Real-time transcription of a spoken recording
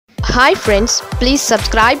Hi friends, please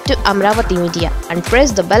subscribe to Amaravathi Media and press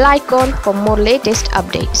the bell icon for more latest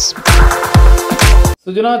updates.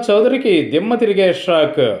 Sujana చౌదరికి దిమ్మ తిరిగే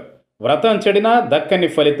shock. వ్రతం చెడినా దక్కని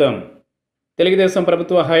ఫలితం. తెలుగుదేశం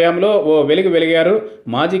ప్రభుత్వ హయాంలో ఓ వెలిగారు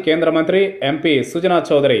మాజీ కేంద్ర మంత్రి ఎంపీ సుజనా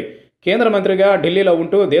చౌదరి. కేంద్ర మంత్రిగా ఢిల్లీలో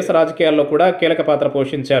ఉంటూ దేశ రాజకీయాల్లో కూడా కీలక పాత్ర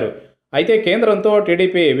పోషించారు. అయితే కేంద్రంతో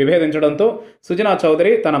టీడీపీ విభేదించడంతో సుజనా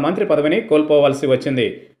చౌదరి తన మంత్రి పదవిని కోల్పోవాల్సి వచ్చింది.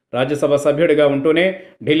 రాజ్యసభ సభ్యుడిగా ఉంటూనే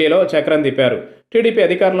ఢిల్లీలో చక్రం తిప్పారు. టీడీపీ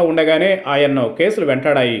అధికారంలో ఉండగానే ఆయన్ను కేసులు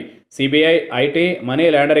వెంటాడాయి. సిబిఐ, ఐటీ, మనీ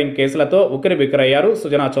లాండరింగ్ కేసులతో ఉక్కిరిబిక్కిరయ్యారు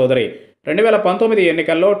సుజనా చౌదరి. 2019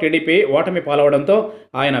 ఎన్నికల్లో టీడీపీ ఓటమి పాలవడంతో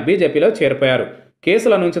ఆయన బీజేపీలో చేరిపోయారు.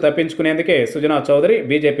 కేసుల నుంచి తప్పించుకునేందుకే సుజనా చౌదరి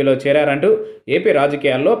బీజేపీలో చేరారంటూ ఏపీ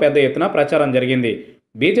రాజకీయాల్లో పెద్ద ఎత్తున ప్రచారం జరిగింది.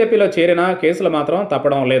 బీజేపీలో చేరినా కేసులు మాత్రం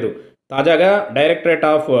తప్పడం లేదు. తాజాగా directorate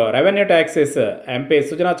of revenue taxes MP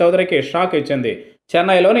Sujana చౌదరికి shock ఇచ్చింది.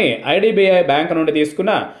 చెన్నైలోని ఐడిబిఐ బ్యాంకు నుండి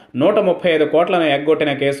తీసుకున్న 135 కోట్లను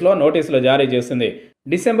ఎగ్గొట్టిన కేసులో నోటీసులు జారీ చేసింది.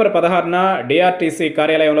 డిసెంబర్ 16న డిఆర్టీసీ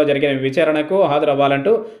కార్యాలయంలో జరిగిన విచారణకు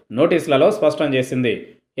హాజరవ్వాలంటూ నోటీసులలో స్పష్టం చేసింది.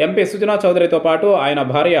 ఎంపీ సుజనా చౌదరితో పాటు ఆయన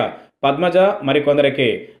భార్య పద్మజ మరికొందరికి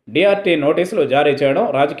డిఆర్టీ నోటీసులు జారీ చేయడం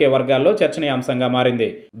రాజకీయ వర్గాల్లో చర్చనీయాంశంగా మారింది.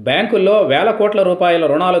 బ్యాంకుల్లో వేల కోట్ల రూపాయల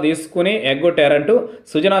రుణాలు తీసుకుని ఎగ్గొట్టారంటూ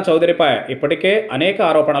సుజనా చౌదరిపై ఇప్పటికే అనేక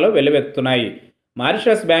ఆరోపణలు వెల్లువెత్తుతున్నాయి.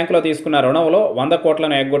 మారిషస్ బ్యాంకులో తీసుకున్న రుణంలో 100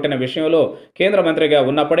 కోట్లను ఎగ్గొట్టిన విషయంలో కేంద్ర మంత్రిగా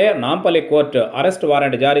ఉన్నప్పుడే నాంపల్లి కోర్టు అరెస్ట్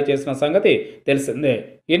వారెంట్ జారీ చేసిన సంగతి తెలిసిందే.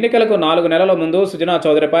 ఎన్నికలకు 4 నెలల ముందు సుజనా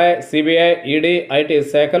చౌదరిపై సిబిఐ, ఈడీ, ఐటీ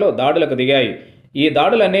శాఖలు దాడులకు దిగాయి. ఈ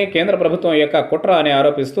దాడులన్నీ కేంద్ర ప్రభుత్వం యొక్క కుట్ర అని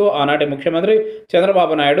ఆరోపిస్తూ ఆనాటి ముఖ్యమంత్రి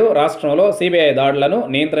చంద్రబాబు నాయుడు రాష్ట్రంలో సిబిఐ దాడులను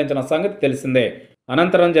నియంత్రించిన సంగతి తెలిసిందే.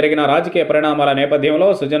 అనంతరం జరిగిన రాజకీయ పరిణామాల నేపథ్యంలో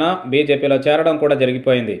సుజనా బీజేపీలో చేరడం కూడా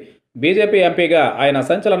జరిగిపోయింది. బీజేపీ ఎంపీగా ఆయన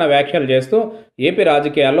సంచలన వ్యాఖ్యలు చేస్తూ ఏపీ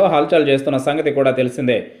రాజకీయాల్లో హల్చల్ చేస్తున్న సంగతి కూడా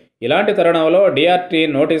తెలిసిందే. ఇలాంటి తరుణంలో డిఆర్టీ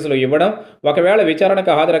నోటీసులు ఇవ్వడం, ఒకవేళ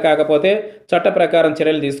విచారణకు హాజరు కాకపోతే చట్ట ప్రకారం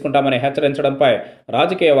చర్యలు తీసుకుంటామని హెచ్చరించడంపై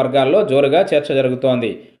రాజకీయ వర్గాల్లో జోరుగా చర్చ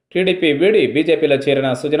జరుగుతోంది. టీడీపీ వీడి బీజేపీలో చేరిన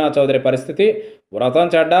సుజనా చౌదరి పరిస్థితి వ్రతం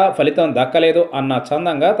చెడ్డ, ఫలితం దక్కలేదు అన్న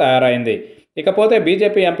చందంగా తయారైంది. ఇకపోతే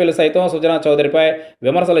బీజేపీ ఎంపీలు సైతం సుజనా చౌదరిపై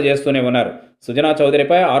విమర్శలు చేస్తూనే ఉన్నారు. సుజనా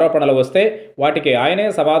చౌదరిపై ఆరోపణలు వస్తే వాటికి ఆయనే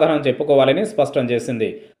సమాధానం చెప్పుకోవాలని స్పష్టం చేసింది.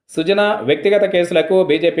 సుజనా వ్యక్తిగత కేసులకు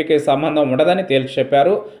బీజేపీకి సంబంధం ఉండదని తేల్చి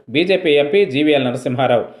చెప్పారు బీజేపీ ఎంపీ జీవీఎల్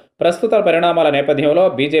నరసింహారావు. ప్రస్తుత పరిణామాల నేపథ్యంలో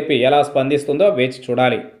బీజేపీ ఎలా స్పందిస్తుందో వేచి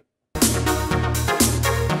చూడాలి.